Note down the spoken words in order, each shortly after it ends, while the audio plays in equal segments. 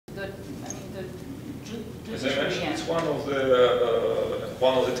one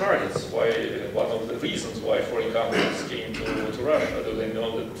of the targets, one of the reasons why foreign companies came to Russia. Do they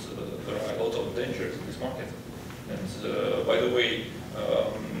know that there are a lot of dangers in this market? And by the way,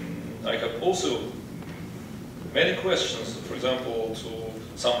 I have also many questions, for example, to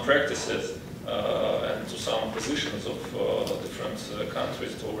some practices and to some positions of different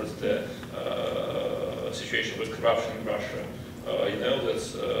countries towards the situation with corruption in Russia. You know that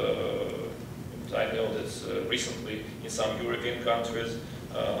I know that recently in some European countries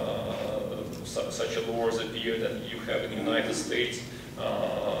such a law has appeared, and you have in the United States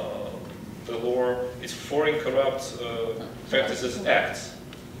the law is Foreign Corrupt Practices Act.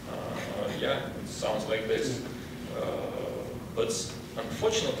 Yeah, it sounds like this. But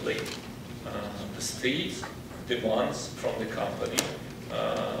unfortunately, the state demands from the company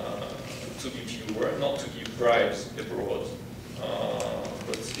to be pure, not to give bribes abroad.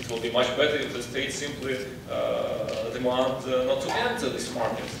 But it will be much better if the state simply demand not to enter this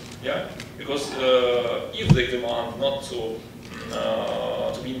market. Yeah, because if they demand not to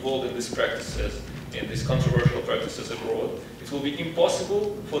be involved in these practices, in these controversial practices abroad, it will be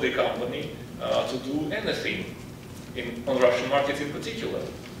impossible for the company to do anything on Russian market in particular.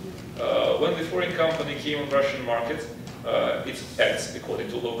 When the foreign company came on Russian market, it acts according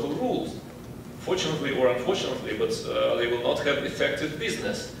to local rules. Fortunately or unfortunately, but they will not have effective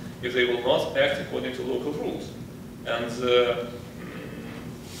business if they will not act according to local rules. And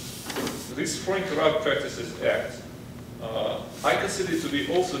this Foreign Corrupt Practices Act, I consider it to be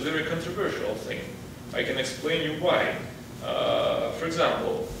also a very controversial thing. I can explain you why. For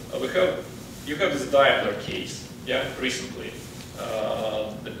example, you have this Daimler case, yeah, recently.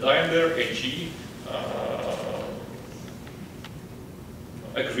 The Daimler AG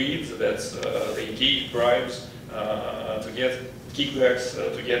agreed that they gave bribes to get kickbacks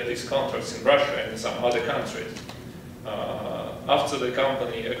to get these contracts in Russia and in some other countries. After the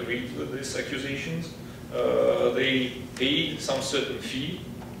company agreed with these accusations, they paid some certain fee,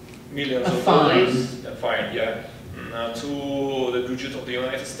 millions of dollars, a fine, yeah, to the budget of the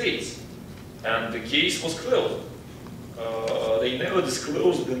United States, and the case was closed. They never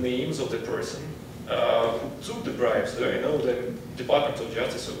disclosed the names of the person who took the bribes. I know the Department of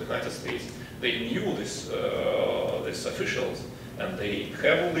Justice of the United States, they knew these officials, and they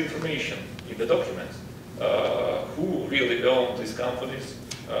have all the information in the documents, who really owned these companies,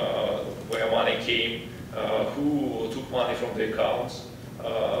 where money came, who took money from the accounts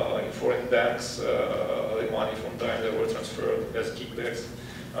in foreign banks, the money from Daimler were transferred as kickbacks.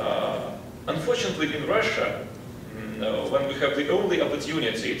 Unfortunately, in Russia, when we have the only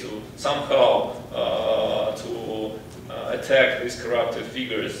opportunity to somehow attack these corrupted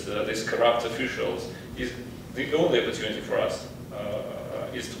figures, these corrupt officials, is the only opportunity for us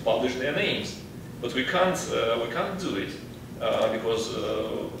is to publish their names. But we can't do it because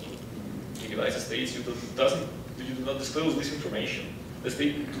in the United States you do not disclose this information. The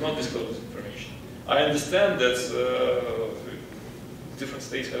state do not disclose this information. I understand that different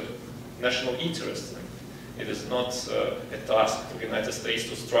states have national interests. It is not a task for the United States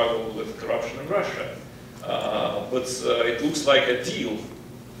to struggle with corruption in Russia. But it looks like a deal.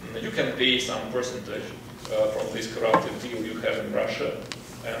 You can pay some percentage from this corrupted deal you have in Russia,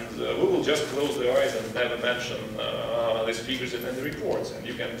 and we will just close the eyes and never mention these figures in any reports, and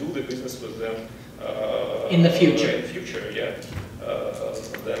you can do the business with them in the future. In the future, yeah.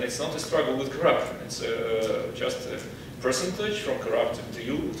 Then it's not a struggle with corruption. It's just a percentage from corrupted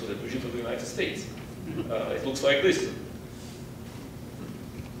deal to the budget of the United States. It looks like this.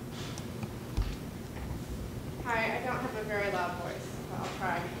 Hi, I don't have a very loud voice, but I'll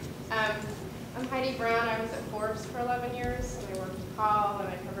try. I'm Heidi Brown. I was at Forbes for 11 years, and I worked with Paul, and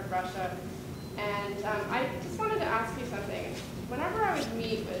I covered Russia. And I just wanted to ask you something. Whenever I would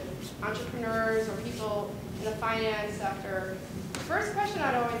meet with entrepreneurs or people in the finance sector, the first question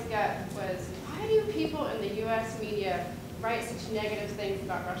I'd always get was, why do people in the US media write such negative things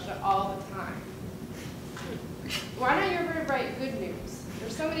about Russia all the time? Why don't you ever write good news?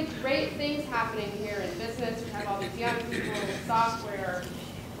 There's so many great things happening here in business. We have all these young people in software.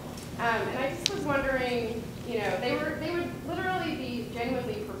 And I just was wondering, you know, they would literally be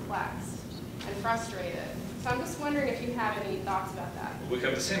genuinely perplexed and frustrated. So I'm just wondering if you have any thoughts about that. We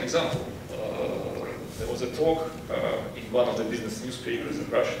have the same example. There was a talk in one of the business newspapers in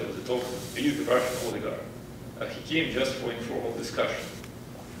Russia. There was a talk with the Russian oligarch. He came just for informal discussion.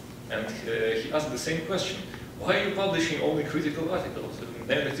 And he asked the same question. Why are you publishing only critical articles and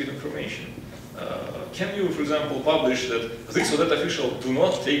negative information? Can you, for example, publish that this or that official do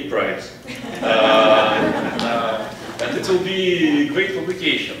not take bribes? And it will be great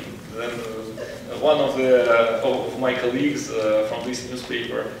publication. then one of my colleagues from this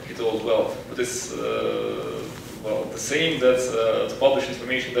newspaper, he told, well, this well, the saying that to publish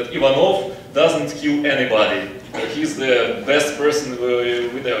information that Ivanov doesn't kill anybody. He's the best person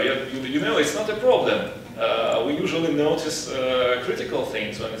we know. You know, it's not a problem. We usually notice critical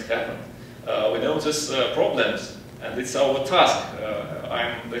things when it happens. We notice problems, and it's our task.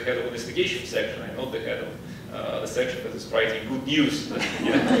 I'm the head of investigation section. I'm not the head of the section that is writing good news.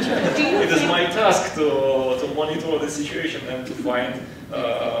 It is my task to monitor the situation and to find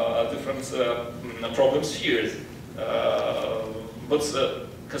different problem spheres. But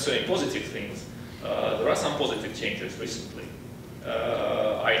concerning positive things, there are some positive changes recently.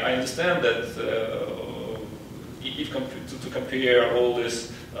 I understand that if to compare all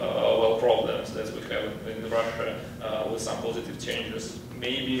these well, problems that we have in Russia with some positive changes,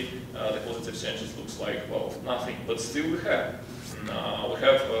 maybe the positive changes looks like, well, nothing, but still we have. We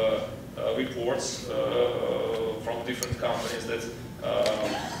have reports from different companies that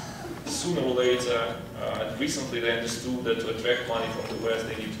sooner or later, recently they understood that to attract money from the West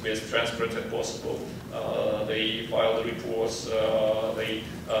they need to be as transparent as possible. They filed the reports, they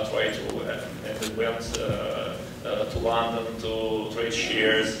tried to, and they went to London to trade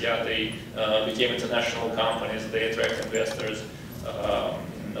shares. Yeah, they became international companies, they attract investors.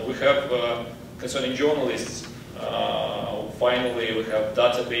 We have, concerning journalists, finally we have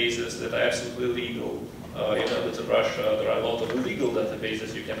databases that are absolutely legal. You know that in Russia there are a lot of illegal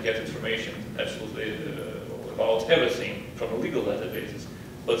databases. You can get information absolutely about everything from illegal databases.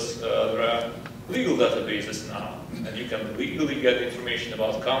 But there are legal databases now, and you can legally get information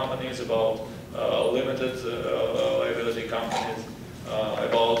about companies, about limited liability companies,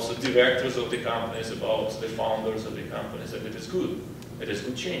 about the directors of the companies, about the founders of the companies, and it is good. It is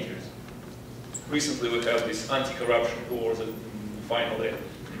good changes. Recently we have this anti-corruption law that finally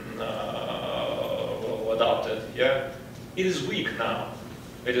adopted. Yeah, it is weak now.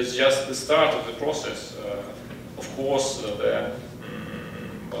 It is just the start of the process. Of course, the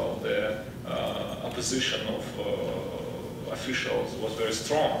opposition of officials was very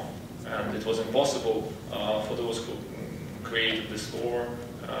strong, and it was impossible for those who created this law,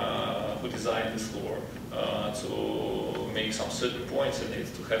 who designed this law, to make some certain points in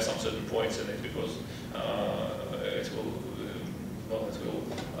it, to have some certain points in it, because it will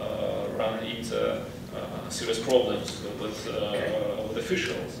run into serious problems with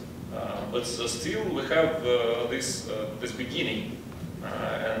officials. But still we have this beginning,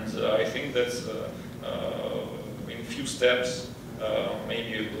 and I think that in few steps,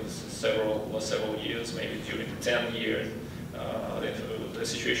 maybe with several years, maybe during 10 years, the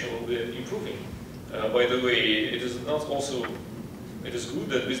situation will be improving. By the way, it is good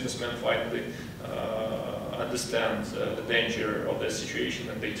that businessmen finally understand the danger of the situation,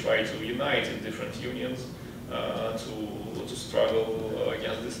 and they try to unite in different unions to struggle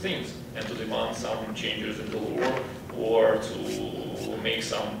against these things and to demand some changes in the law, or to make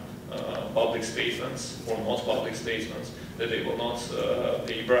some public statements or not public statements that they will not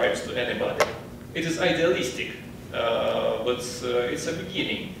pay bribes to anybody. It is idealistic, but it's a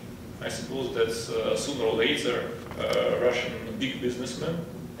beginning. I suppose that sooner or later Russian big businessmen,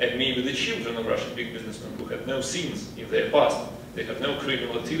 and maybe the children of Russian big businessmen who had no sins in their past, they have no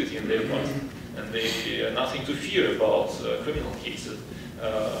criminal activity in their past, and they have nothing to fear about criminal cases,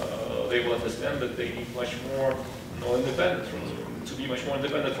 they will understand that they need much more independent to be much more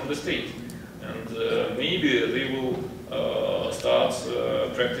independent from the state. And maybe they will start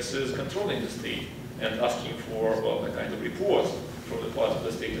practices controlling the state and asking for a kind of report from the part of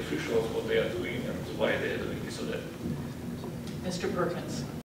the state officials what they are doing and why they are doing this or that. Mr. Perkins.